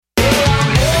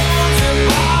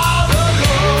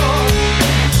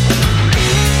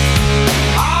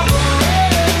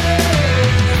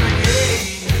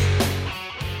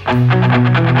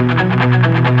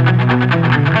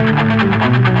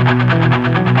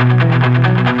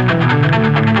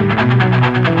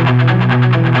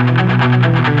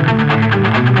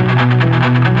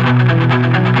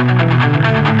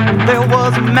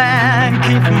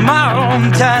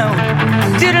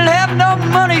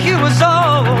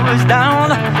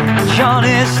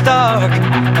Johnny Stark,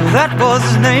 that was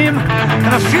his name.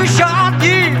 In a few short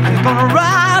years, he's gonna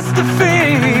rise to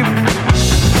fame.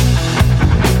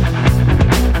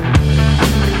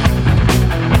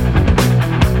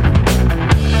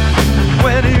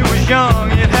 When he was young,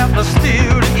 he'd have to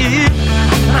steal to eat.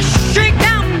 In a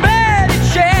shakedown bed, he'd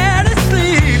share his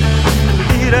sleep.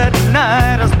 Late at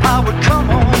night, his pa would come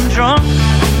home drunk,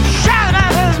 shout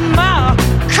out his mouth,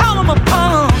 call him a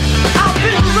punk. I'll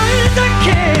be raised a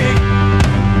king.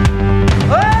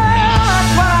 Oh,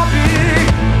 that's what I'll be.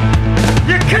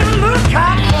 You can look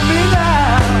out for me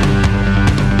now.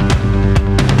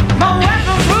 My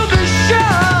weapons will be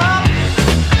sharp.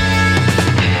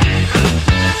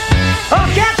 I'll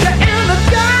get you in the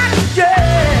dark,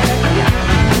 yeah.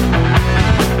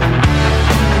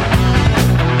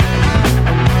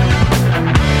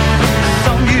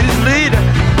 Some years later,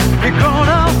 you're grown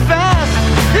up fast.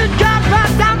 You got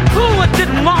right down cool, it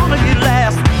didn't want to be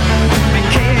last.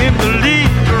 Became the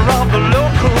leader of the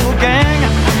local gang,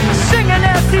 singing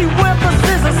as he whimpers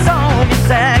is a song he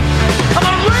sang. I'm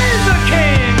a razor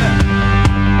king.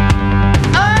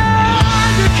 Oh,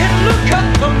 you can look up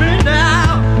for me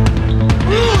now.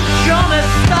 Ooh, Johnny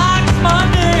Stark's my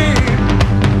name.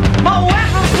 My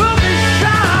weapons will be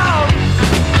sharp.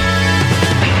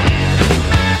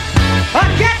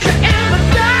 I'll get you in the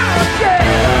dark, yeah.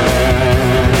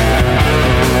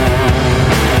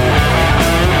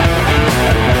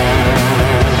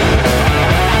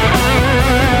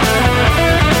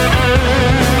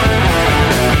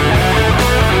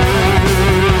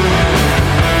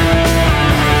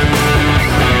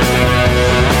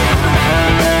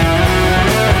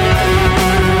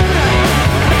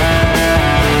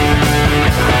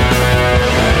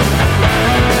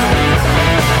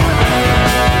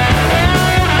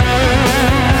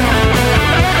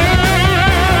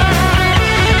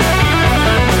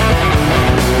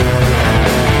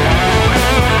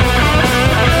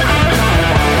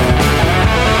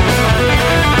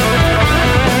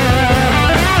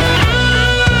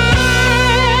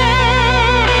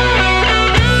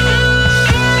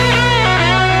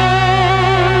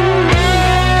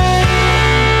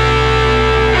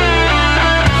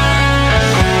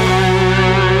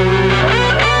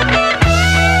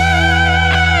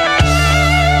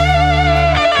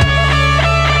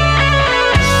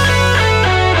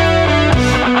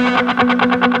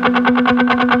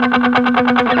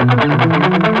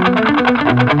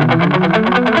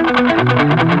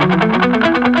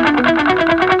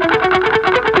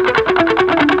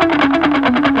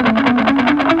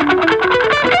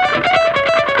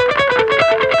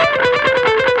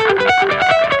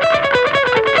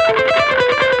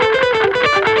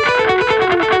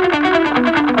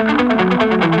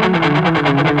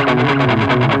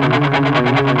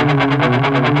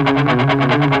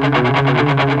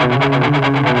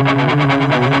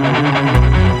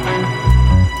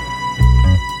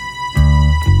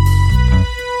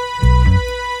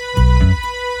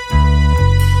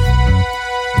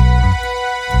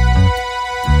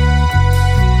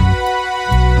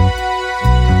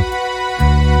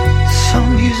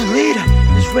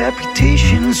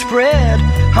 Reputation spread,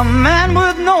 a man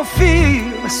with no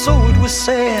fear, so it was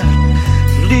said.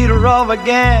 Leader of a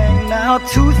gang, now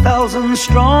 2,000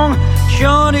 strong.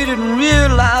 Johnny didn't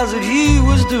realize that he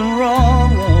was doing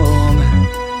wrong.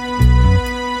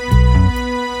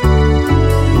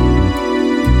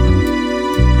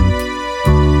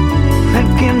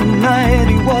 Back in the night,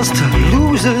 he was to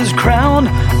lose his crown.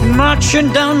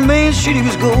 Marching down Main Street, he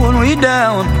was going way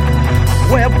down.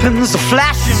 Weapons are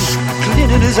flashing,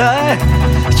 glint in his eye.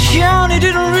 Johnny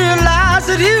didn't realize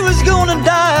that he was gonna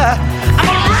die. I'm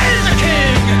a razor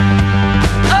king.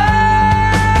 Oh,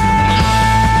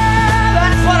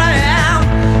 that's what I am.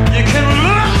 You can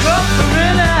look up for me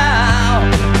now.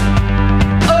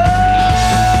 Oh.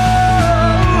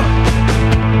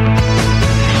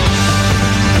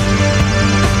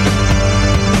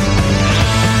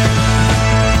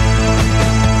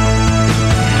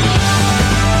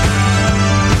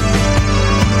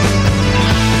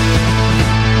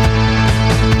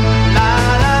 La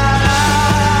la la.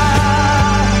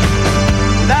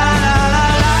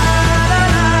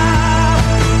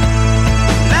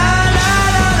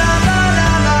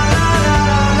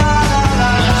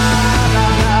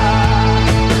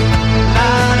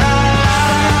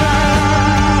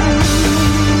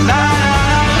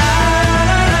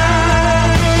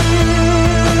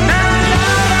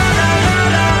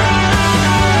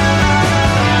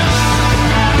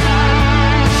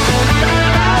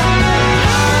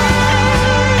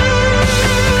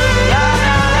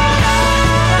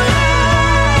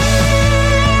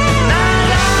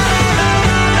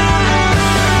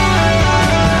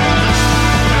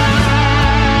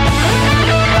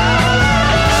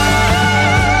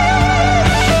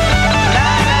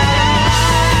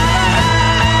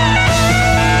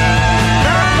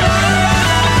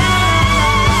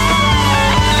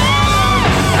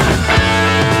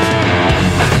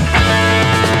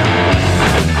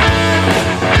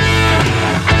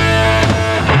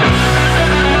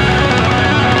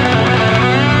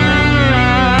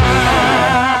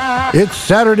 It's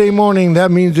Saturday morning.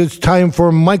 That means it's time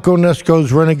for Mike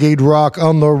Onesko's Renegade Rock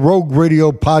on the Rogue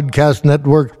Radio Podcast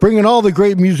Network, bringing all the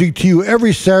great music to you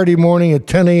every Saturday morning at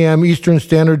 10 a.m. Eastern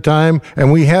Standard Time. And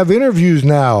we have interviews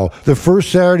now. The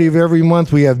first Saturday of every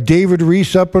month, we have David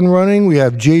Reese up and running. We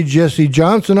have J. Jesse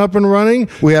Johnson up and running.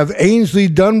 We have Ainsley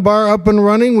Dunbar up and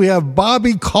running. We have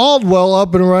Bobby Caldwell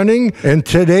up and running. And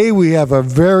today we have a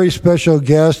very special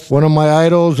guest, one of my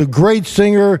idols, a great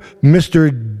singer,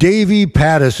 Mr. Davey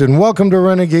Pattison. Welcome to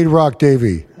Renegade Rock,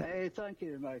 Davey. Hey, thank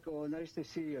you, Michael. Nice to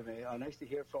see you, mate. Nice to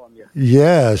hear from you.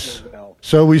 Yes.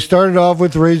 So we started off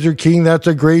with Razor King. That's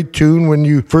a great tune when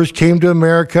you first came to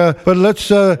America. But let's,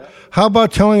 how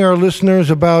about telling our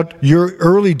listeners about your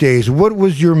early days? What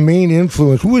was your main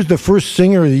influence? Who was the first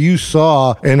singer that you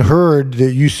saw and heard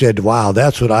that you said, wow,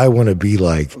 that's what I want to be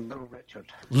like? Little Richard.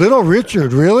 Little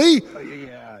Richard, really?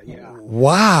 Yeah.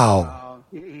 Wow.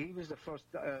 He was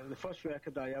the first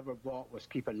record I ever bought was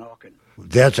Keep a Knockin'.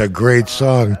 That's a great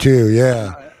song, too,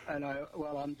 yeah.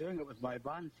 I'm doing it with my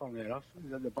band, funnily enough,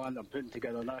 the band I'm putting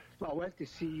together now. I went to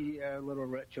see Little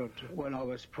Richard when I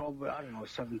was probably,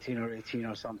 17 or 18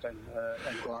 or something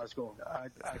in Glasgow.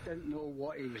 I didn't know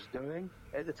what he was doing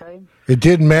at the time. It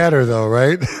didn't matter, though,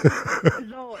 right?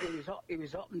 No, he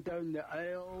was up and down the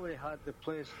aisle. He had the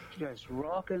place just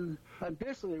rocking. And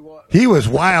basically what... He was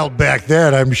wild back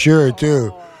then, I'm sure,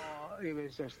 too. It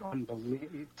was just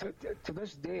unbelievable. To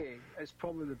this day, it's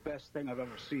probably the best thing I've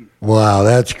ever seen. Wow,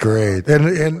 that's great. And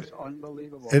it was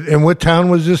unbelievable. And what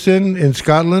town was this in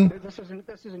Scotland? This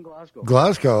is in Glasgow.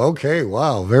 Glasgow, okay,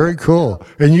 wow, very cool.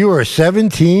 And you were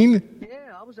 17?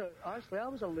 Yeah, I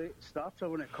was a late starter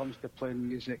when it comes to playing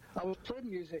music. I was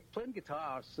playing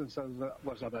guitar since I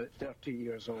was about 13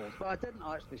 years old. But I didn't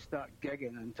actually start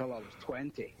gigging until I was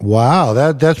 20. Wow,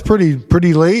 that's pretty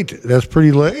late. That's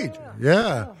pretty late.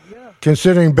 Yeah.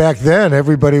 Considering back then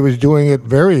everybody was doing it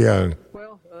very young.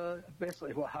 Well,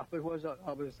 basically what happened was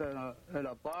I was in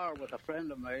a bar with a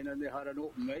friend of mine, and they had an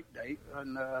open mic night,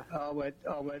 and I went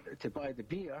to buy the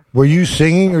beer. Were you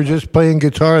singing or just playing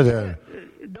guitar then?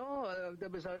 No, there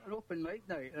was an open mic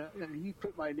night, and he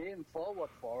put my name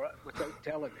forward for it without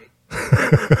telling me.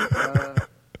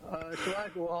 So I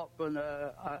go up, and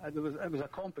it was a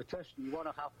competition. You won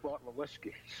a half bottle of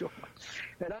whiskey.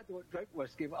 And I don't drink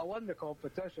whiskey, but I won the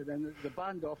competition, and the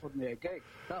band offered me a gig.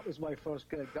 That was my first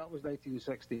gig. That was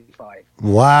 1965.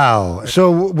 Wow.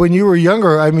 So when you were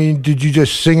younger, I mean, did you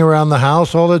just sing around the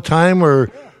house all the time, or?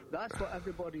 Yeah, that's what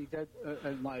everybody did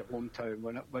in my hometown.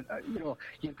 When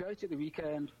you'd go out at the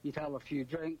weekend, you'd have a few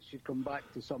drinks, you'd come back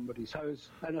to somebody's house,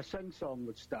 and a sing-song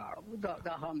would start. That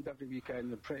happened every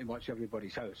weekend in pretty much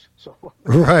everybody's house. So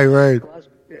right.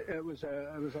 It was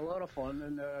a lot of fun,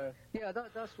 and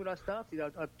that's when I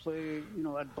started. I'd play,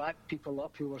 I'd back people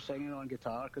up who were singing on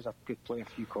guitar because I could play a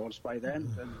few chords by then.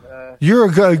 And you're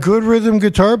a good rhythm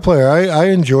guitar player. I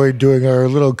enjoyed doing our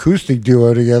little acoustic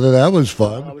duo together. That was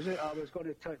fun. I was going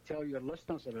to tell your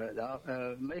listeners about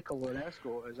that. Michael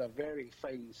Onesko is a very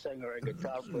fine singer and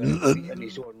guitar player in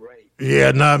his own right.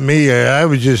 Yeah, not me. I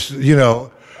was just,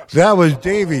 that was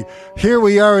Davey. Here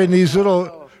we are in these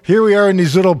little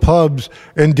pubs,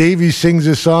 and Davey sings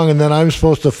this song, and then I'm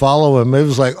supposed to follow him. It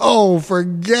was like, oh,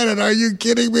 forget it. Are you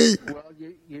kidding me? Well,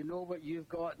 you know what you've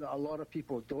got that a lot of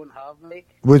people don't have, Mike?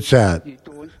 What's that? You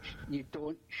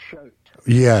don't shout.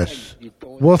 Yes.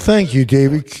 Well, thank you,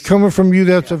 Davey. Coming from you,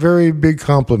 that's a very big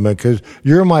compliment, because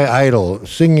you're my idol,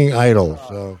 singing idol.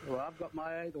 So. Well, I've got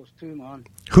my idols too, man.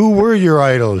 Who were your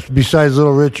idols besides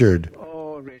Little Richard?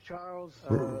 Oh, Ray Charles,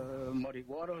 Muddy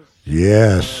Waters.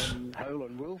 Yes.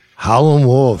 Howlin'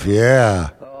 Wolf, yeah.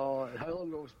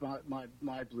 Howlin' Wolf's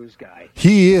my blues guy.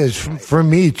 He is, for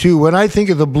me, too. When I think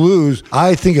of the blues,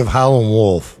 I think of Howlin'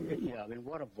 Wolf. Yeah, I mean,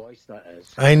 what a voice that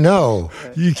is. I know.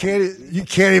 You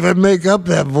can't even make up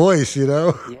that voice,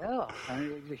 Yeah, I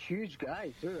mean, he's a huge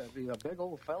guy, too. He's a big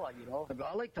old fella,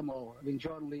 I liked them all. I mean,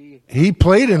 John Lee. He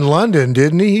played in London,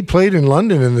 didn't he? He played in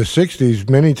London in the 60s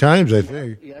many times, I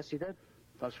think. Yes, he did.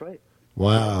 That's right.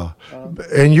 Wow.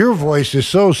 And your voice is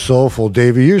so soulful,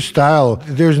 Davey. Your style,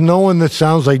 there's no one that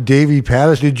sounds like Davey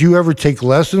Pattison. Did you ever take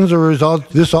lessons, or is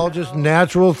this all just a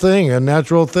natural thing? Well,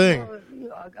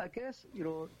 I guess,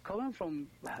 coming from,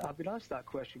 I've been asked that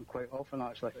question quite often,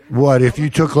 actually. What, if you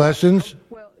took lessons?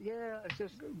 Well, yeah, it's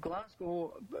just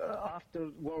Glasgow, after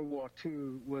World War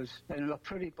II, was in a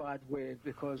pretty bad way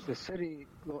because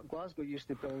Glasgow used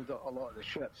to build a lot of the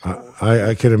ships.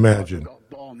 I can imagine. Got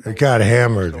bombed. It got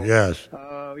hammered, yes.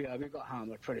 yeah, we got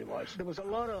hammered pretty much. There was a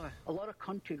lot of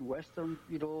country and western,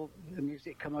 the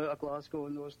music come out of Glasgow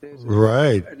in those days.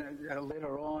 Right. And then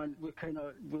later on,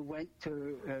 we went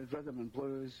to rhythm and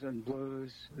blues, and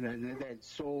then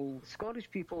soul. Scottish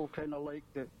people kind of like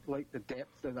the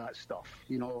depth of that stuff,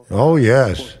 Oh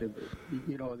yes. They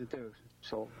do.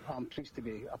 So I'm pleased to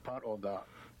be a part of that.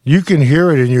 You can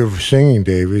hear it in your singing,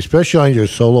 Dave, especially on your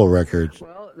solo records.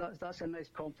 Well, that's a nice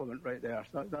compliment right there.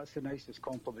 That's the nicest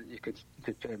compliment you could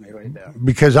pay me right there.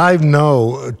 Because I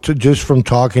know, just from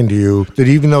talking to you, that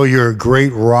even though you're a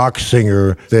great rock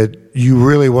singer, that you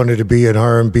really wanted to be an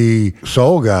R&B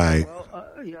soul guy.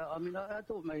 Well, yeah, I mean, I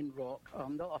don't mind rock.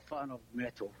 I'm not a fan of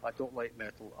metal. I don't like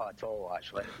metal at all,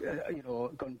 actually.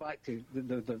 Going back to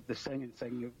the singing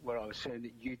thing where I was saying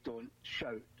that you don't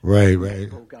shout. Right.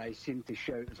 Metal guys seem to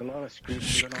shout. There's a lot of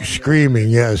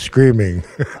screaming. Screaming.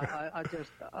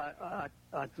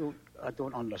 I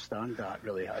don't understand that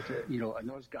really. And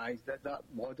those guys that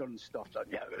modern stuff.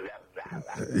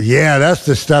 Yeah, that's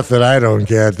the stuff that I don't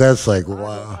get. That's like,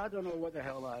 wow. I don't know what the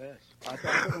hell that is. I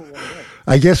don't know what it is.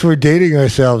 I guess we're dating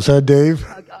ourselves, huh, Dave?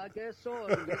 I guess so.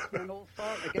 I guess we're an old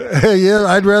fart. Yeah,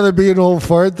 I'd rather be an old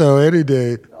fart though, any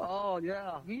day. Oh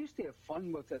yeah, we used to have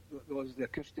fun with it. Those the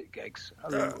acoustic gigs.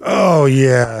 Oh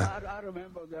yeah. I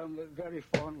remember them very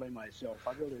fondly myself.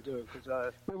 I really do,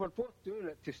 because we were both doing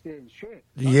it to stay in shape.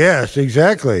 Yes,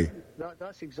 exactly.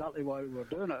 That's exactly why we were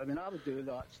doing it. I mean, I would do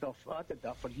that stuff. I did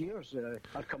that for years.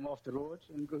 I'd come off the road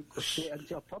and go straight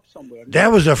into a pub somewhere.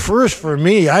 That was a first for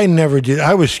me. I never did.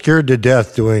 I was scared to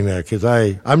death doing that because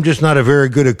I'm just not a very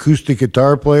good acoustic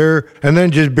guitar player. And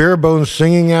then just bare bones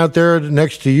singing out there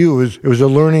next to you, it was a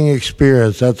learning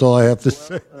experience. That's all I have to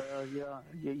say.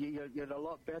 You're a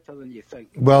lot better than you think.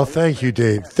 Well, thank you,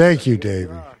 Dave. Thank you, Dave.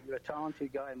 You're a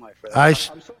talented guy, my friend. I'm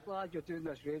so glad you're doing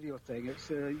this radio thing. It's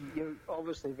you're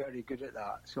obviously very good at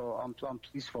that, so I'm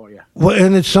pleased for you. Well,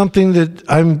 and it's something that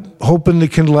I'm hoping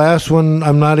that can last when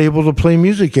I'm not able to play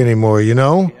music anymore, Yeah,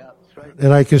 that's right.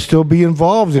 And I can still be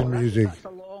involved in music. That's a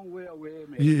long way away,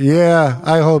 mate. Yeah,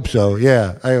 I hope so.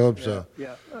 Yeah, I hope so.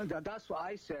 Yeah, that's what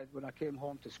I said when I came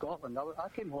home to Scotland. I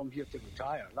came home here to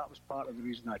retire. That was part of the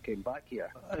reason I came back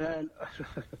here. And then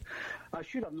I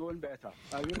should have known better.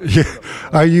 I really should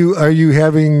have. Are you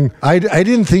having? I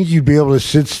didn't think you'd be able to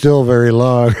sit still very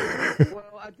long.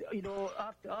 Well,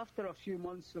 after a few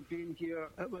months of being here,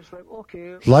 it was like,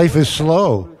 okay. Life is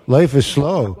slow. Life is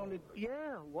slow.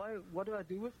 What do I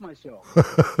do with myself?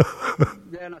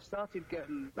 Then I started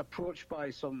getting approached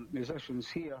by some musicians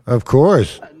here. Of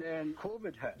course. And then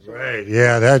COVID hit. So Right.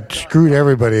 Yeah, that screwed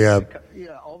everybody up.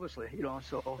 Yeah, obviously,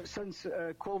 so since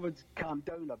COVID calmed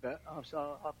down a bit,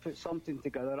 I put something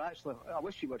together. Actually, I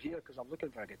wish you were here because I'm looking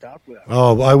for a guitar player.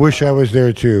 Oh, I wish I was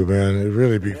there too, man. It'd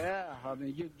really be. Yeah, I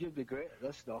mean, you'd be great at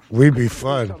this stuff. We'd be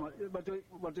fun.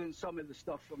 We're doing some of the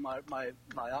stuff from my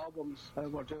albums.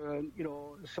 We're doing,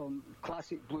 some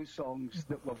classic blues songs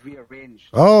that we've rearranged.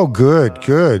 Oh, good.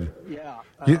 Yeah,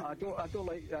 I don't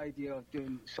like the idea of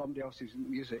doing somebody else's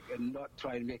music and not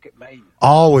try and make it mine.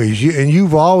 Always,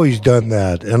 you've always done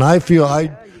that, and I feel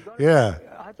yeah.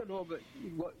 I don't know about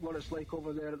what it's like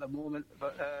over there at the moment,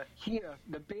 but here,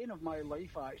 the bane of my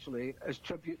life actually is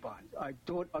tribute bands. I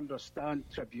don't understand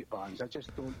tribute bands. I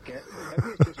just don't get it.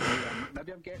 Maybe it's just me.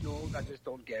 Maybe I'm getting old. I just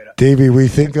don't get it. Davey, we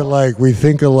think alike.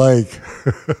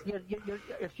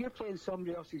 If you're playing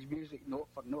somebody else's music note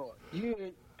for note, you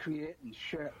ain't creating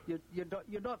shit.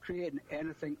 You're not creating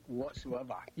anything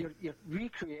whatsoever. You're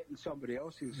recreating somebody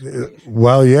else's creation.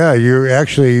 Well, yeah, you're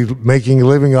actually making a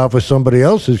living off of somebody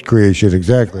else's creation.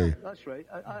 Exactly. Yeah, that's right.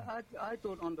 I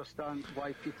don't understand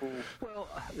why people. Well,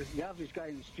 the average guy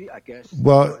in the street, I guess.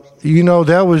 Well,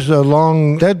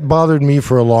 that bothered me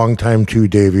for a long time too,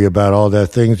 Davey, about all that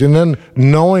things. And then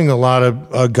knowing a lot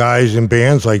of guys in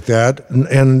bands like that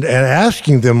and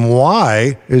asking them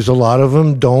why is a lot of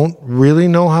them don't really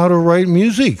know how to write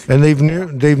music. And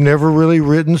they've never really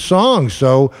written songs.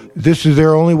 So this is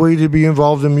their only way to be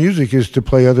involved in music is to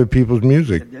play other people's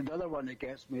music. The other one that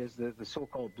gets me is the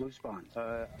so-called blues bands.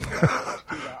 I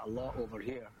see that a lot over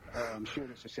here. I'm sure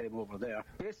it's the same over there.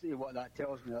 Basically, what that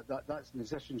tells me that's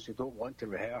musicians who don't want to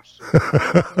rehearse. You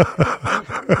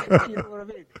know what I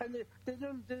mean?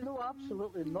 And they know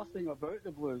absolutely nothing about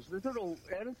the blues. They don't know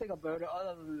anything about it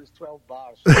other than there's 12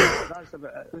 bars. That's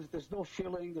about it. There's no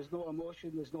feeling, there's no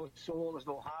emotion, there's no soul, there's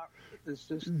no heart. It's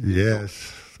just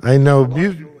yes, I know.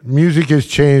 Music has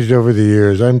changed over the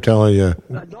years. I'm telling you.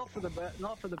 Not for the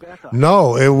better.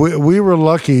 No, we were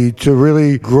lucky to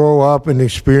really grow up and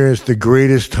experience the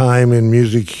greatest time in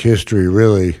music history,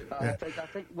 really. I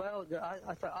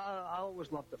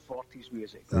always loved the 40s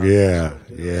music. Yeah.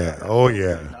 Oh,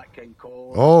 yeah. Nat King Cole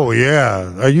Oh,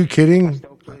 yeah. Are you I kidding?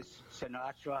 still play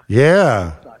Sinatra.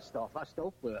 Yeah. That stuff. I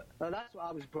still play it. That's what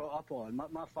I was brought up on.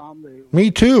 My family.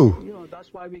 Me too. You know,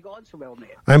 that's why we got on so well,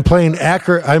 mate. I'm playing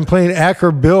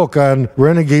Acker Bilk on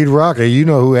Renegade Rock. You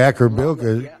know who Acker Bilk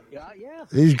is. Yeah.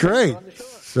 He's great.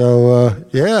 So,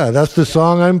 yeah, that's the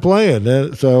song I'm playing.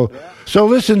 So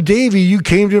listen, Davey, you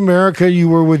came to America. You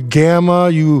were with Gamma.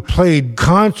 You played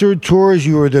concert tours.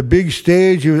 You were the big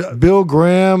stage. You Bill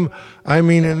Graham. I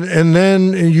mean, and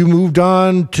then you moved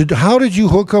on to. How did you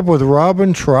hook up with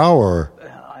Robin Trower?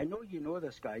 I know you know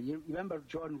this guy. You remember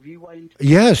John Rewind?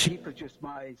 Yes. He produced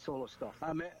my solo stuff.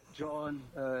 I met John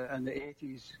in the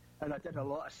 80s, and I did a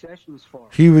lot of sessions for him.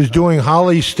 He was doing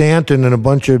Holly Stanton and a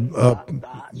bunch of.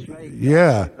 That's right.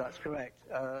 Yeah. That's correct.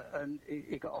 And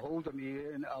he got a hold of me,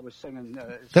 and I was singing.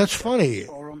 That's funny.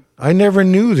 For him. I never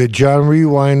knew that John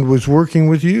Rewind was working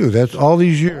with you. That's all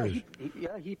these years.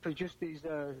 He produced these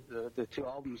the two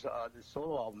albums, the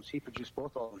solo albums. He produced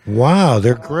both of them. Wow,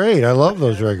 they're great. I love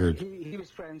those records. He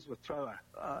was friends with Trower,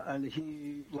 and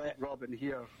he let Robin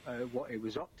hear what he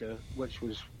was up to, which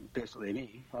was basically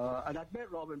me. And I'd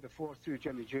met Robin before through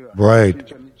Jimmy Dewar. Right.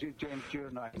 James Dewar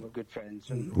and I were good friends.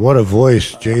 And, What a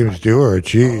voice, James Dewar.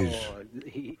 Jeez.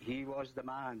 He was the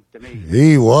man to me.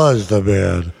 He was the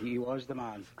man. He was the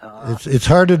man. It's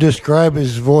hard to describe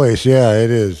his voice. Yeah, it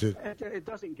is. It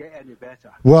doesn't get any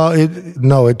better. Well,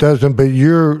 no, it doesn't. But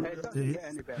It doesn't get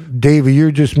any better. Davey,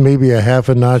 you're just maybe a half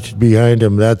a notch behind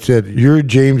him. That's it. You're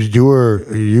James Dewar.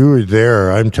 You were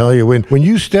there. I'm telling you. When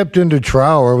you stepped into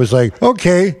Trower, it was like,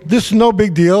 okay, this is no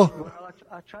big deal. Well,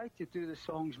 I tried to do the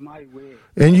songs my way.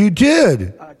 And you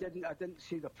did. I didn't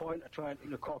see the point of trying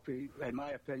to copy, in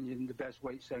my opinion, the best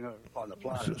white singer on the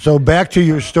planet. So back to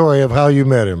your story of how you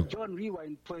met him. John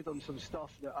Rewind played on some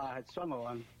stuff that I had sung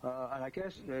on, and I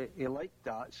guess he liked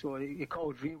that, so he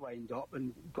called Rewind up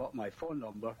and got my phone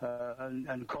number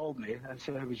and called me and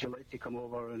said, would you like to come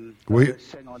over and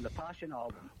sing on the Passion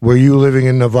album? Were you living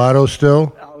in Novato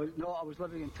still? I was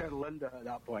living in Terlinda at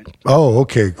that point. Oh,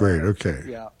 okay, great, okay.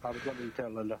 Yeah, I was living in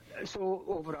Terlinda. So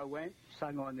over I went,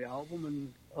 sang on the album,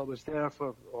 and I was there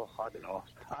for, I don't know.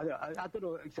 I don't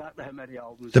know exactly how many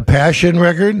albums. The Passion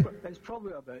record? It's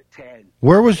probably about 10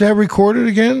 Where was that recorded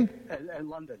again? in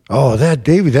London. Oh,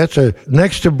 Davey, that's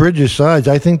next to Bridges Sides.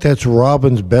 I think that's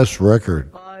Robin's best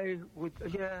record. I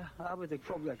would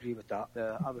probably agree with that.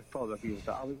 I would probably agree with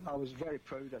that. I was very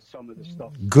proud of some of the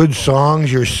stuff. Good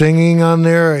songs, you're singing on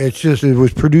there. It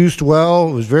was produced well.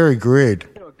 It was very great.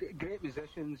 You know, great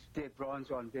musicians. Dave Bronze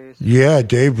on bass. Yeah,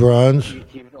 Dave Bronze.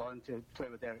 He went on to play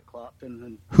with Eric Clapton.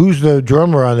 And Who's the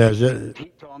drummer on that? Is it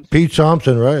Pete Thompson. Pete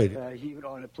Thompson, right? He went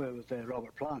on to play with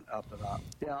Robert Plant after that.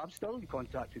 Yeah, I'm still in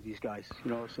contact with these guys,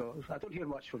 so I don't hear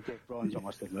much from Dave Bronze, I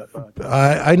must admit. But,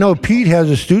 I know Pete has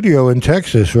a studio in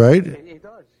Texas, right? he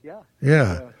does, yeah.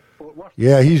 Yeah. Fort Worth.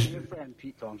 Yeah, Your friend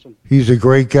Pete Thompson. he's a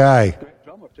great guy. Great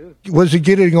drummer, too. Was it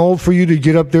getting old for you to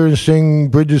get up there and sing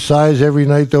Bridges Size every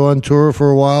night, though, on tour for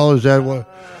a while? Is that what?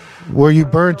 Were you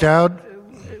burnt out?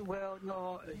 Well,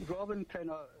 no, Robin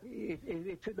kind of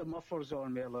he put the mufflers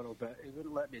on me a little bit. He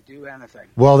wouldn't let me do anything.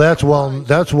 Well, that's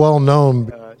well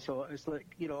known. So it's like,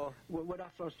 when I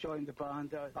first joined the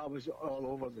band, I was all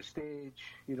over the stage.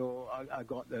 I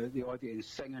got the audience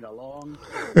singing along.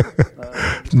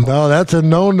 No, that's a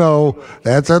no-no.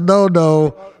 That's a no-no.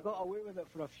 I got away with it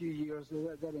for a few years,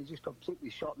 then it just completely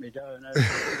shut me down.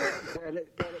 Then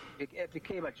it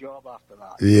became a job after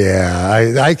that.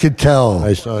 Yeah, I could tell.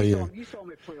 I saw you. You saw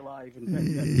me play live.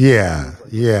 Yeah.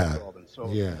 So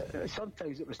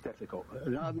sometimes it was difficult. I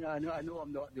know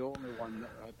I'm not the only one that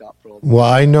had that problem. Well,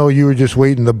 I know you were just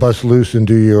waiting to bust loose and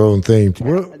do your own thing.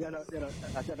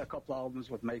 I did a couple albums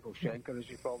with Michael Schenker, as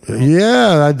you probably know.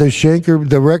 Yeah,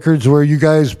 the records where you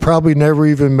guys probably never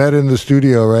even met in the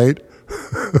studio, right?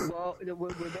 Well, we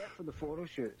met for the photo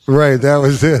shoots. Right, that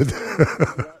was it.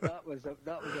 that was a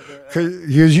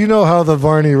Because you know how the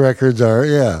Varney records are,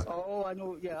 yeah. Oh, I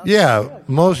know, yeah.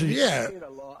 Yeah,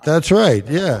 that's right,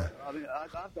 yeah. I mean,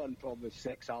 I've done probably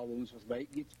 6 albums with Mike.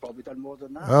 You've probably done more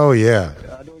than that. Oh, yeah.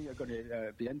 I know you're going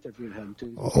to be interviewing him,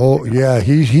 too. Oh, yeah,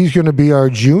 he's going to be our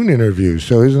June interview,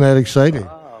 so isn't that exciting?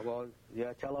 Well,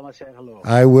 yeah, tell him I said hello.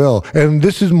 I will. And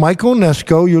this is Mike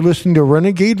Onesko. You're listening to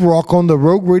Renegade Rock on the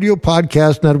Rogue Radio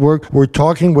Podcast Network. We're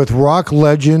talking with rock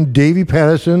legend Davey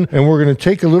Pattison, and we're going to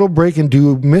take a little break and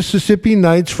do Mississippi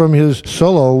Nights from his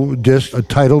solo disc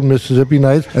titled Mississippi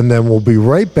Nights, and then we'll be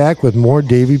right back with more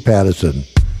Davey Pattison.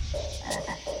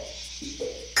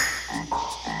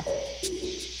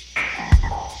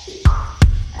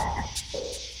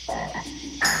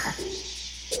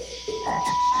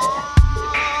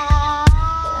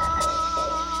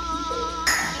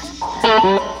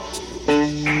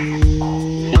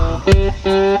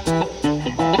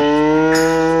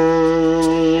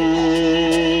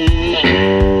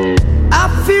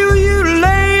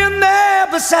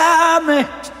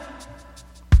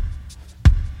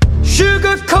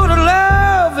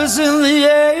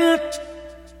 The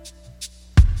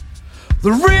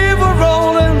river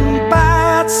rolling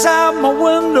by outside my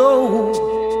window,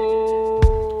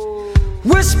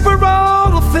 whisper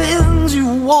all the things you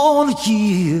want to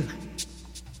hear.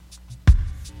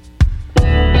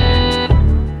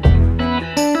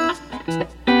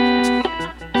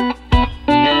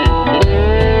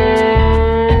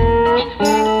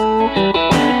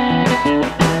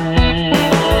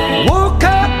 Woke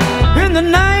up in the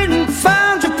night and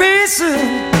found you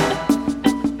pacing.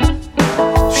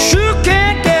 Sure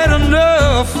can't get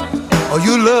enough of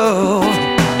your love.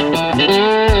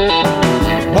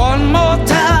 One more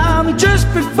time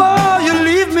just before you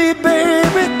leave me,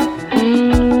 baby.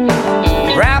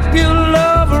 Wrap your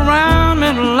love around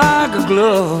me like a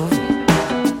glove.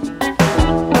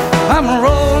 I'm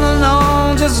rolling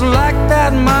on just like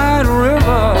that mighty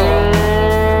river.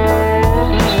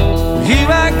 Here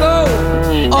I go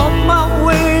on my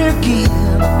way again.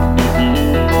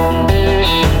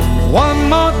 One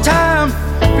more time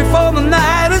before the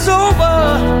night is over.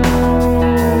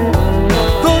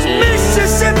 Those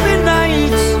Mississippi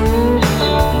nights,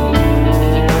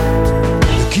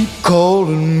 they keep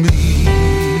calling me.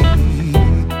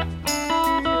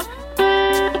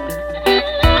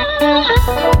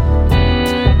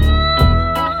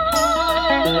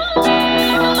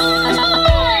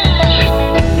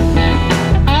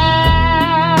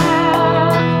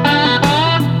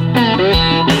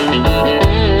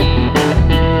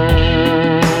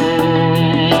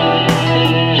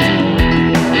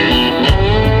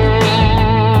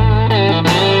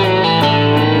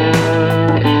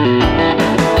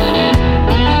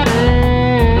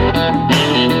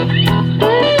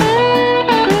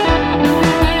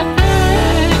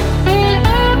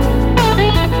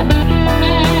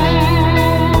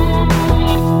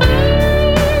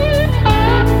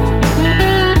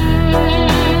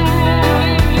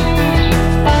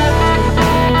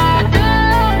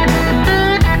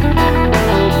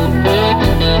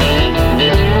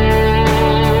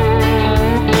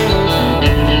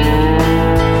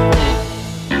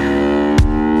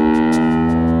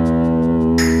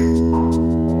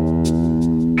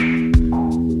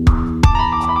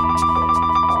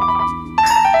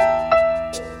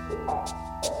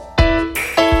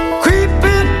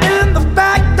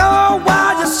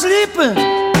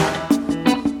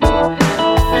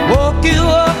 Woke you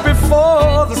up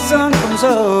before the sun comes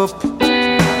up.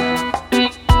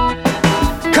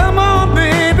 Come on,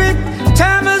 baby,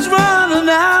 time is running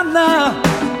out now.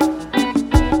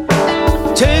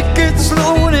 Take it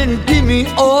slow and give me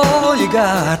all you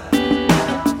got.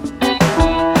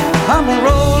 I'm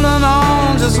rolling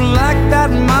on just like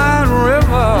that mighty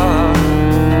river.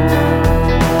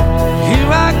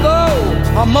 Here I go,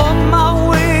 I'm on my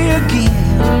way again.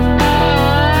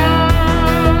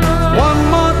 One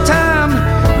more time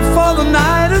before the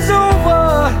night is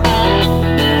over.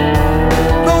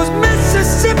 Those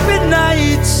Mississippi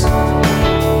nights,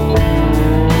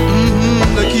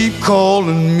 they keep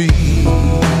calling me.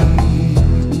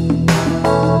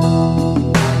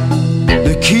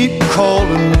 They keep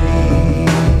calling me.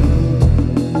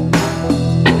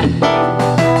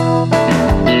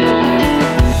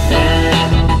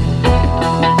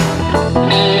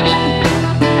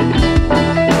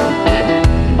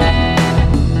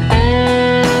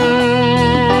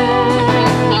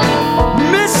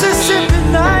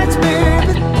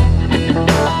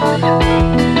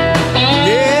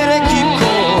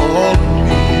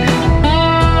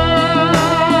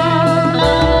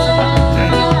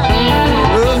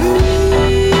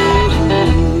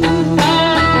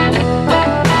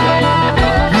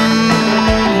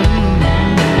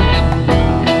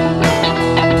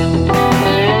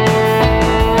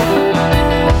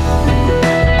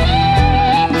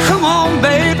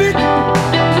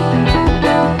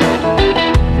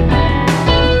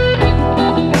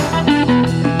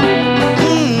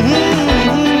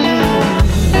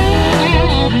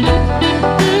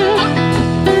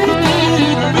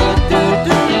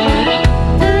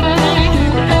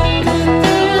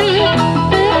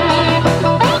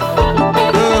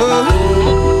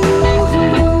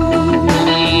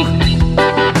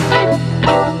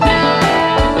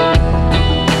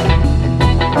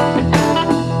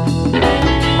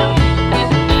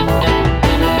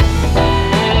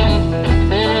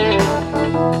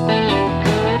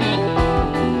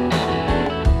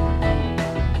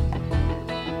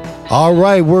 All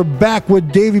right, we're back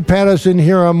with Davey Pattison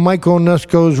here on Mike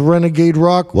Onesko's Renegade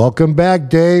Rock. Welcome back,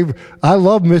 Dave. I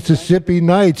love Mississippi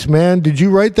Nights, man. Did you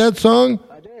write that song?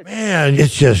 I did. Man,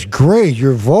 it's just great.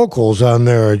 Your vocals on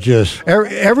there are just...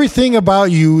 everything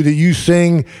about you that you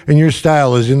sing and your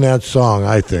style is in that song,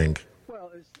 I think.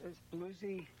 Well, it's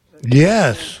bluesy,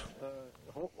 Yes.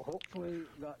 Hopefully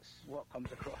that's what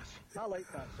comes across. I like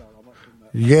that song. I must admit.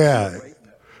 Yeah.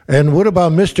 And what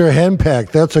about Mr.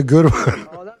 Henpeck? That's a good one.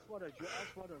 Oh, that's what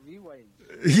a rewind.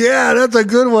 Yeah, that's a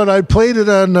good one. I played it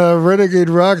on Renegade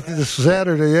Rock this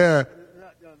Saturday, yeah.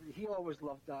 He always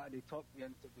loved that, and he talked me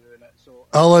into doing it. So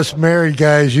All us married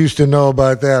guys used to know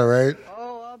about that, right?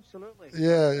 Oh, absolutely.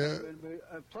 Yeah.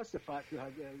 Plus the fact we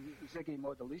had Ziggy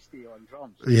Modelisti on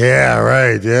drums. Yeah,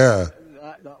 right, yeah.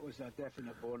 That was a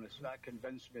definite bonus. That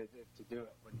convinced me to do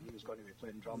it when he was going to be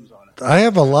playing drums on it. I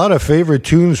have a lot of favorite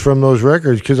tunes from those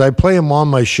records because I play them on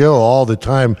my show all the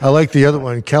time. I like the other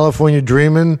one, California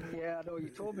Dreamin'. Yeah, I know, you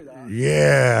told me that.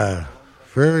 Yeah,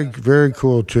 very, very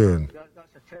cool tune.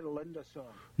 That's a Terra Linda song.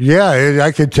 Yeah,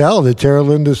 I could tell the Terra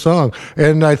Linda song.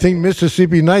 And I think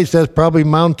Mississippi Nights, that's probably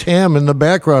Mount Tam in the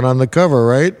background on the cover,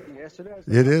 right? Yes, it is.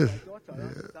 It is.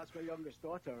 That's my youngest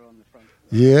daughter on the front.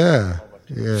 Yeah.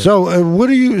 Yeah.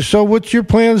 So, what's your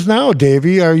plans now,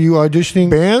 Davey? Are you auditioning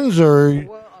bands or?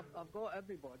 Well, I've got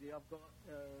everybody.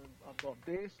 I've got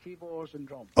bass, keyboards, and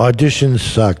drums. Auditions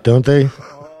suck, don't they?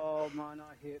 Oh man,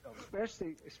 I hate them,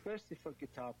 especially for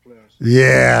guitar players.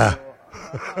 Yeah. So,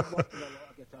 I've worked with a lot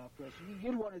of guitar players.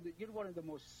 You're one of the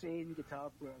most sane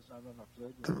guitar players I've ever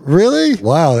played with. Really?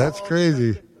 Wow, that's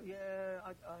crazy. Yeah,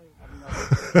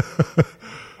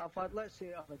 I've had, let's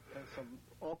say, I've had some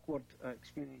awkward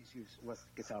experiences with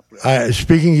guitar players.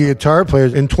 Speaking of guitar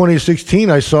players, in 2016,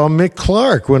 I saw Mick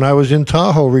Clark when I was in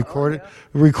Tahoe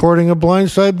recording a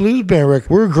Blindside Blues Band record.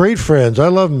 We're great friends. I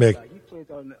love Mick. He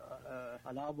played on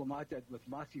an album I did with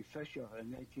Matthew Fisher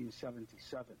in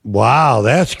 1977. Wow,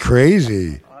 that's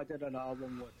crazy. I did an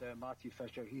album with Matthew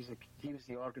Fisher. He was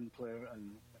the organ player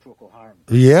in Procol Harum.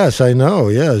 Yes, I know,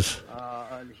 yes.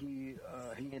 And he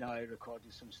and I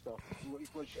recorded some stuff,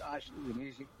 which actually the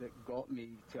music that got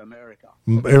me to America.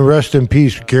 And rest in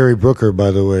peace, Gary Brooker,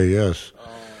 by the way, yes.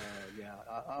 Yeah,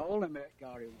 I only met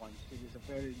Gary once. He was a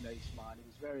very nice man. He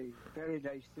was very, very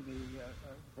nice to me,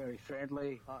 very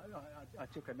friendly. I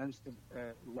took an instant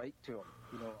like to him.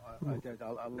 You know, I did.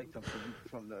 I liked him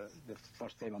from the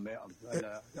first time I met him. And,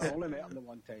 I only met him the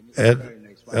one time. He was a very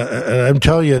nice man. And I'm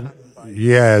telling you,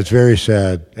 yeah, it's very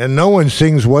sad. And no one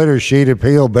sings White or Shaded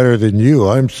Pale better than you.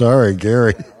 I'm sorry,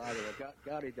 Gary.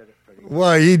 Gary did it pretty good.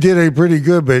 Well, he did it pretty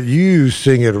good, but you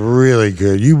sing it really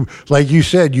good. You, like you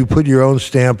said, you put your own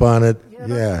stamp on it. Yeah.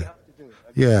 That's what you have to do.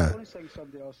 Yeah. Don't sing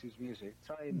somebody else's music.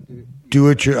 Try and Do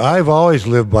it. I've always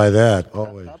lived by that.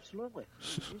 Always. Absolutely.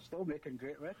 You're still making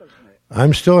great records, mate.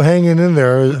 I'm still hanging in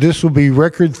there. This will be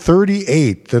record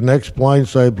 38, the next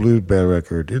Blindside Blues Band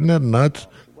record. Isn't that nuts?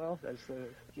 Well,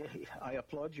 I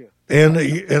applaud you. And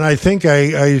I think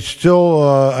I still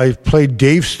I played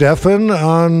Dave Steffen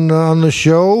on the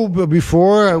show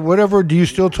before. Whatever. Do you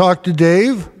still talk to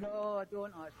Dave? No, I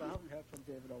don't. I haven't heard from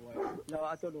David in a while. No,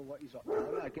 I don't know what he's up to.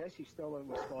 I guess he's still in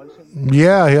Wisconsin.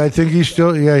 Yeah, I think he's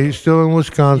still in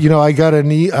Wisconsin. You know, I got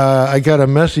a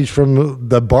message from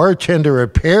the bartender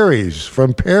at Perry's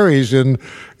in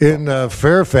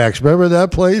Fairfax. Remember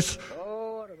that place?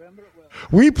 Oh, I remember it well.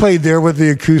 We played there with the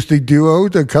acoustic duo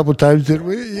a couple times, didn't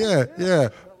we? Yeah.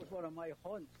 That was one of my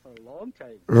haunts for a long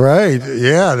time. Right.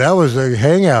 Yeah, that was a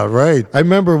hangout, right. I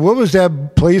remember, what was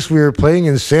that place we were playing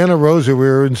in Santa Rosa? We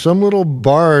were in some little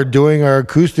bar doing our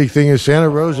acoustic thing in Santa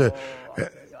Rosa.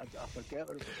 I forget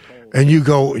what it was called. And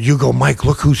you go, Mike,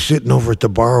 look who's sitting over at the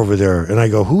bar over there. And I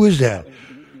go, who is that?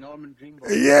 Norman Greenbaum.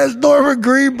 Yes, Norman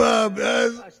Greenbaum.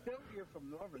 I still hear from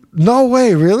Norman. No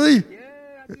way, really? Yeah,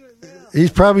 I do. Yeah. He's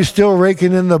probably still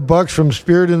raking in the bucks from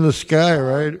Spirit in the Sky,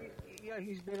 right? Yeah,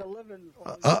 he's been a living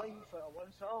on his life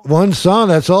one song. One song,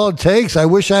 that's all it takes. I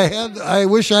wish I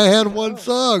had one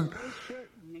song.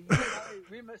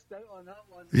 We missed out on that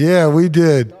one. Yeah, we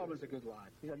did. That was a good line.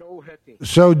 He's an old hippie.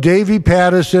 So Davey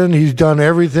Pattison, he's done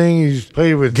everything. He's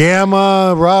played with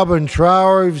Gamma, Robin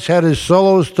Trower. He's had his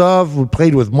solo stuff. We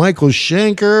played with Michael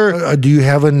Schenker. Do you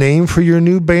have a name for your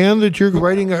new band that you're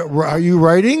writing? Are you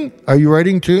writing? Are you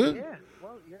writing too? Yeah,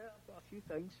 well, yeah, I've got a few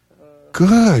things.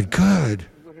 Good.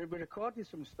 We recorded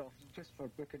some stuff just for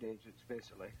booking agents,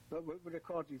 basically. But we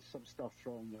recorded some stuff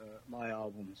from my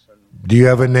albums. And Do you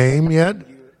have a name yet?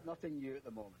 nothing new at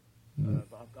the moment.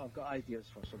 But I've got ideas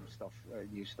for some stuff,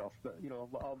 new stuff. But you know,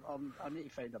 I need to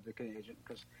find a booking agent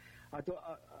because I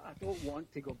don't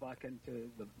want to go back into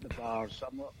the bars.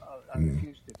 I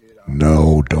refuse to do that.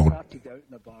 No, don't. I started out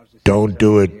in the bars. Don't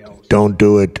do it. Don't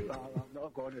do it. I'm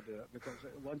not going to do it because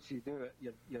once you do it,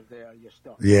 you're there, you're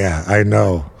stuck. Yeah, I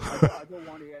know. I don't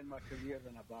want to end my career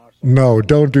in a bar. No,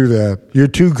 don't do that. You're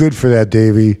too good for that,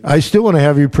 Davey. I still want to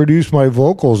have you produce my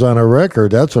vocals on a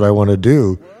record. That's what I want to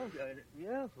do. Well,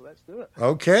 yeah, let's do it.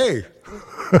 Okay.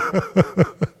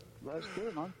 That's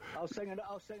cool, man. I'll sing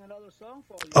another song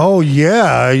for you. Oh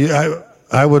yeah,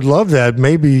 I would love that.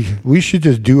 Maybe we should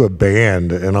just do a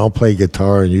band, and I'll play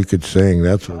guitar and you could sing.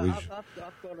 That's what we should. I've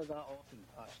thought of that often,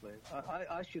 actually.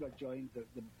 I should have joined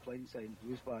the Blindside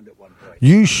Blues Band at one point.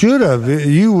 You should have.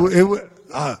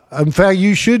 In fact,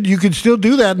 you should. You could still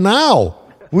do that now.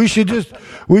 We should just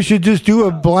do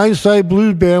a Blindside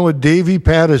Blues Band with Davey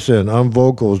Pattison on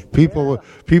vocals. People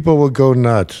will go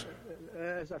nuts.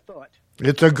 As I thought.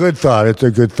 It's a good thought. It's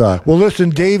a good thought. Well, listen,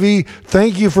 Davey,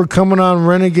 thank you for coming on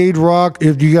Renegade Rock.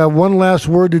 If you got one last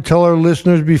word to tell our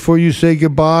listeners before you say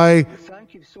goodbye.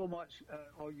 Thank you so much,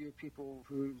 all you people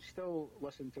who still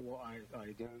listen to what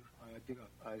I do.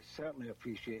 I certainly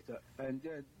appreciate it. And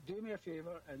do me a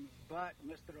favor and back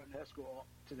Mr. Onesko up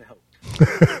to the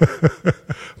hilt.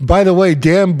 By the way,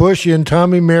 Dan Bush and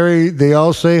Tommy Mary, they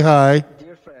all say hi.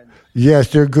 Dear friends. Yes,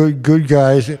 they're good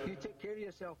guys. You take care of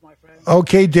yourself, my friend.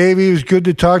 Okay, Davey, it was good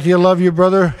to talk to you. Love you,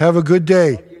 brother. Have a good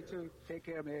day. Love you too. Take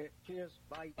care, mate. Cheers.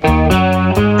 Bye.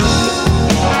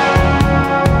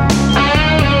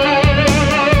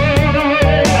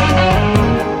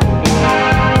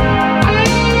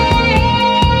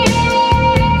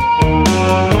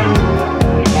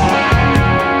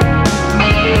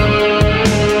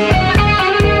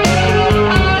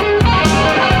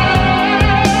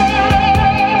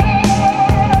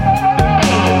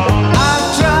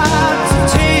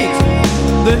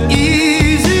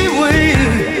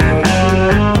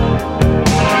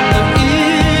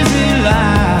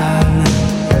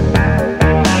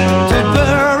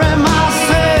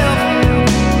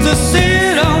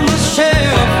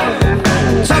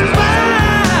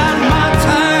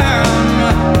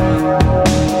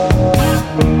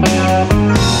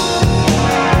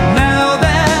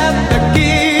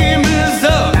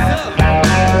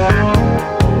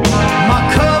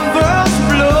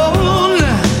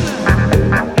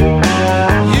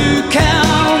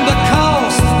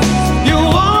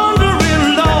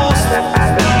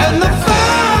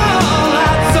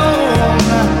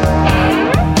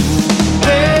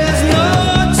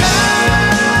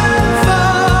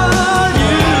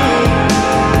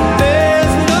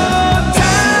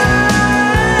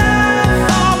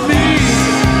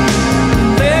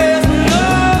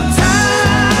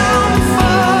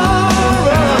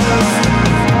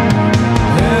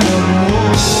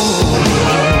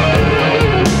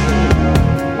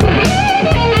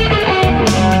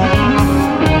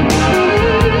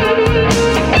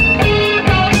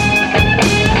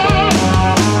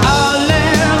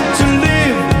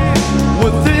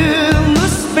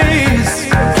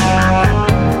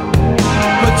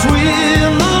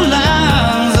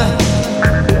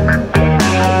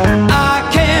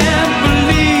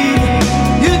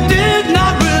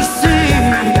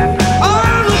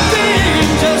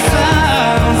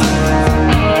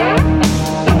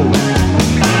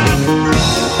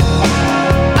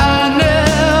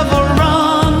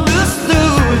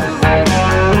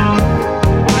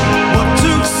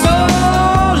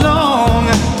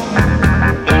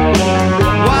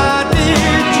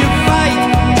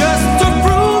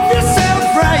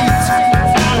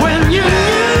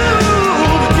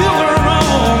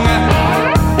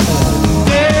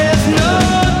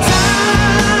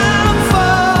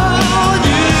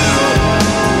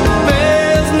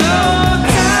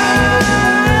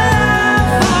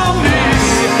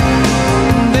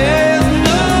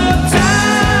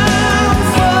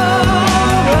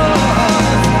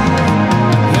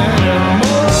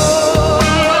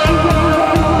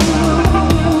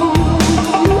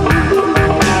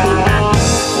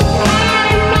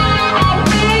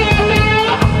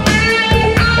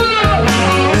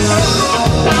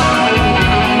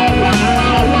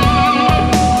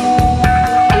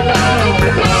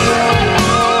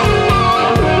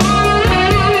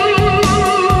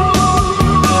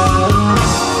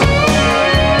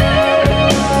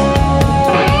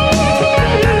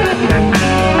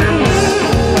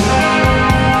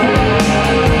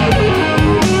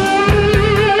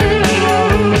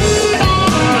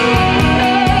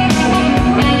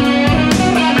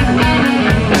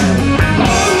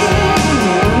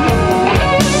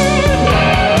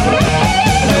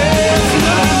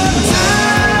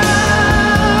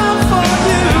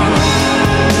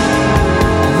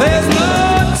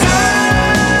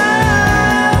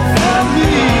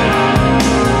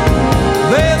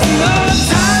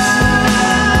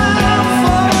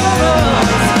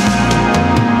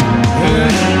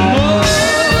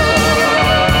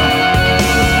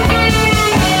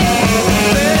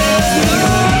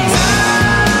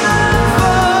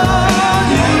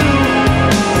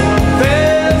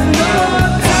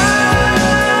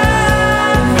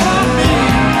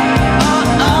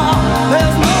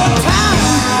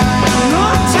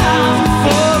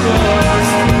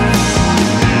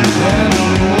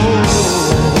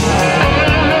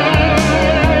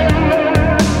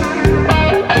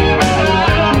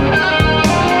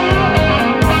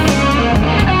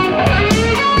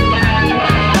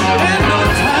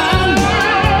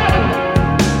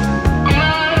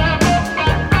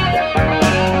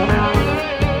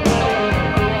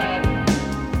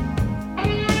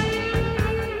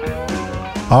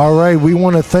 All right, we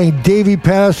want to thank Davey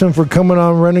Pattison for coming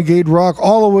on Renegade Rock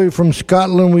all the way from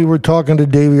Scotland. We were talking to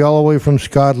Davey all the way from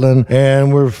Scotland,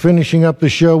 and we're finishing up the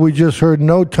show. We just heard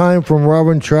No Time from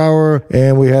Robin Trower,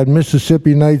 and we had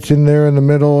Mississippi Nights in there in the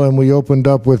middle, and we opened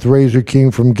up with Razor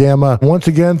King from Gamma. Once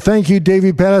again, thank you,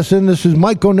 Davey Pattison. This is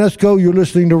Mike Onesko. You're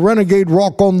listening to Renegade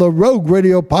Rock on the Rogue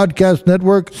Radio Podcast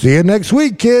Network. See you next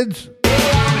week, kids.